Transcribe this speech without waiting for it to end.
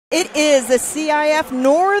It is the CIF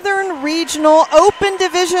Northern Regional Open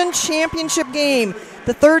Division Championship game.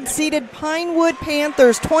 The third-seeded Pinewood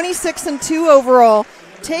Panthers, 26-2 overall,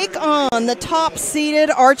 take on the top-seeded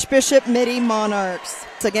Archbishop Mitty Monarchs.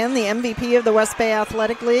 Again, the MVP of the West Bay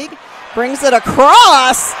Athletic League brings it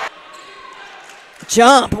across.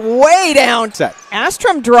 Jump way down. Set.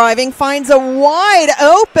 Astrom driving finds a wide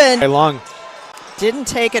open. Hey, long. Didn't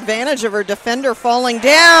take advantage of her defender falling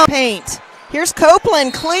down. Paint. Here's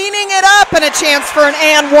Copeland cleaning it up and a chance for an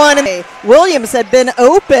and one. Williams had been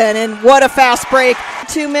open and what a fast break.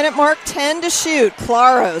 2-minute mark, 10 to shoot.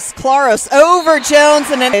 Claros over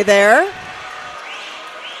Jones and then there.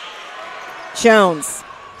 Jones.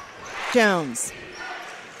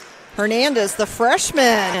 Hernandez, the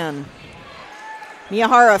freshman.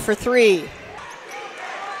 Miyahara for three.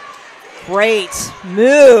 Great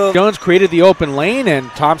move. Jones created the open lane and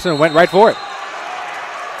Thompson went right for it.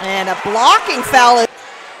 And a blocking foul.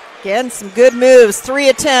 Again, some good moves. 3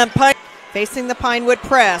 attempt. Facing the Pinewood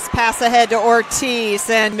press. Pass ahead to Ortiz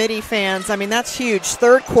and Mitty fans. I mean, that's huge.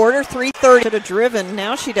 Third quarter, 3:30. Should have driven.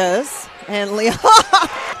 Now she does. And Leah.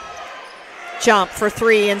 Jump for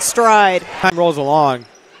three in stride. Time rolls along.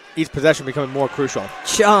 Each possession becoming more crucial.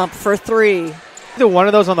 Jump for three. Either one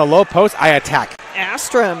of those on the low post, I attack.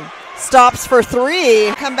 Astrom stops for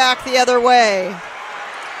three. Come back the other way.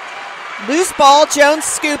 Loose ball, Jones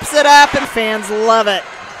scoops it up, and fans love it.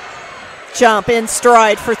 Jump in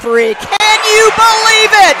stride for three. Can you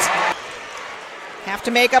believe it? Have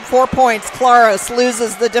to make up 4 points. Claros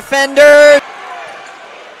loses the defender.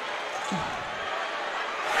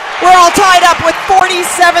 We're all tied up with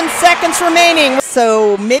 47 seconds remaining.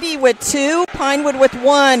 So Mitty with 2, Pinewood with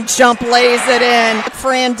 1. Jump lays it in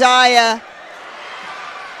for Andaya.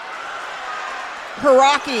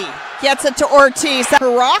 Hiraki gets it to Ortiz.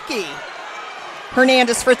 Hiraki.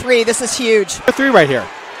 Hernandez for 3. This is huge. A 3 right here.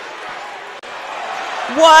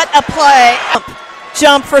 What a play.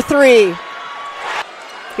 Jump for 3.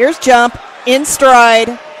 Here's jump in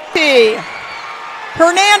stride.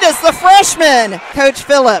 Hernandez, the freshman. Coach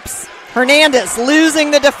Phillips. Hernandez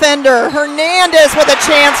losing the defender. Hernandez with a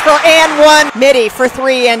chance for and one. Mitty for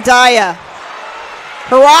 3 and Daya.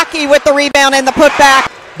 Hiraki with the rebound and the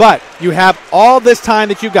putback. But you have all this time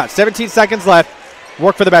that you've got. 17 seconds left.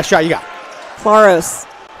 Work for the best shot you got. Claros.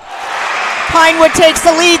 Pinewood takes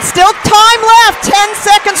the lead. Still time left. 10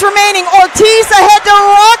 seconds remaining. Ortiz ahead to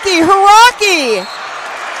Hiraki.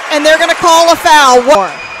 And they're going to call a foul.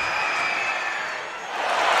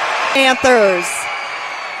 Panthers.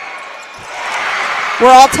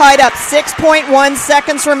 We're all tied up. 6.1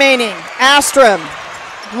 seconds remaining. Astrom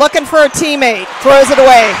looking for a teammate. Throws it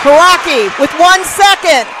away. Hiraki with 1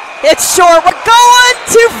 second. It's short. We're going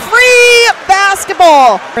to free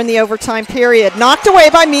basketball in the overtime period. Knocked away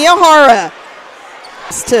by Miyahara.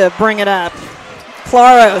 To bring it up.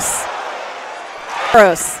 Claros,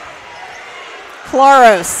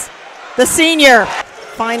 the senior.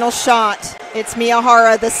 Final shot. It's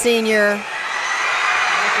Miyahara, the senior.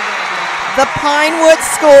 The Pinewood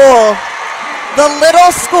School, the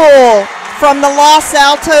little school from the Los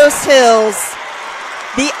Altos Hills.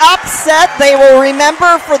 The upset they will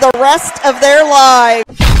remember for the rest of their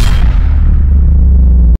lives.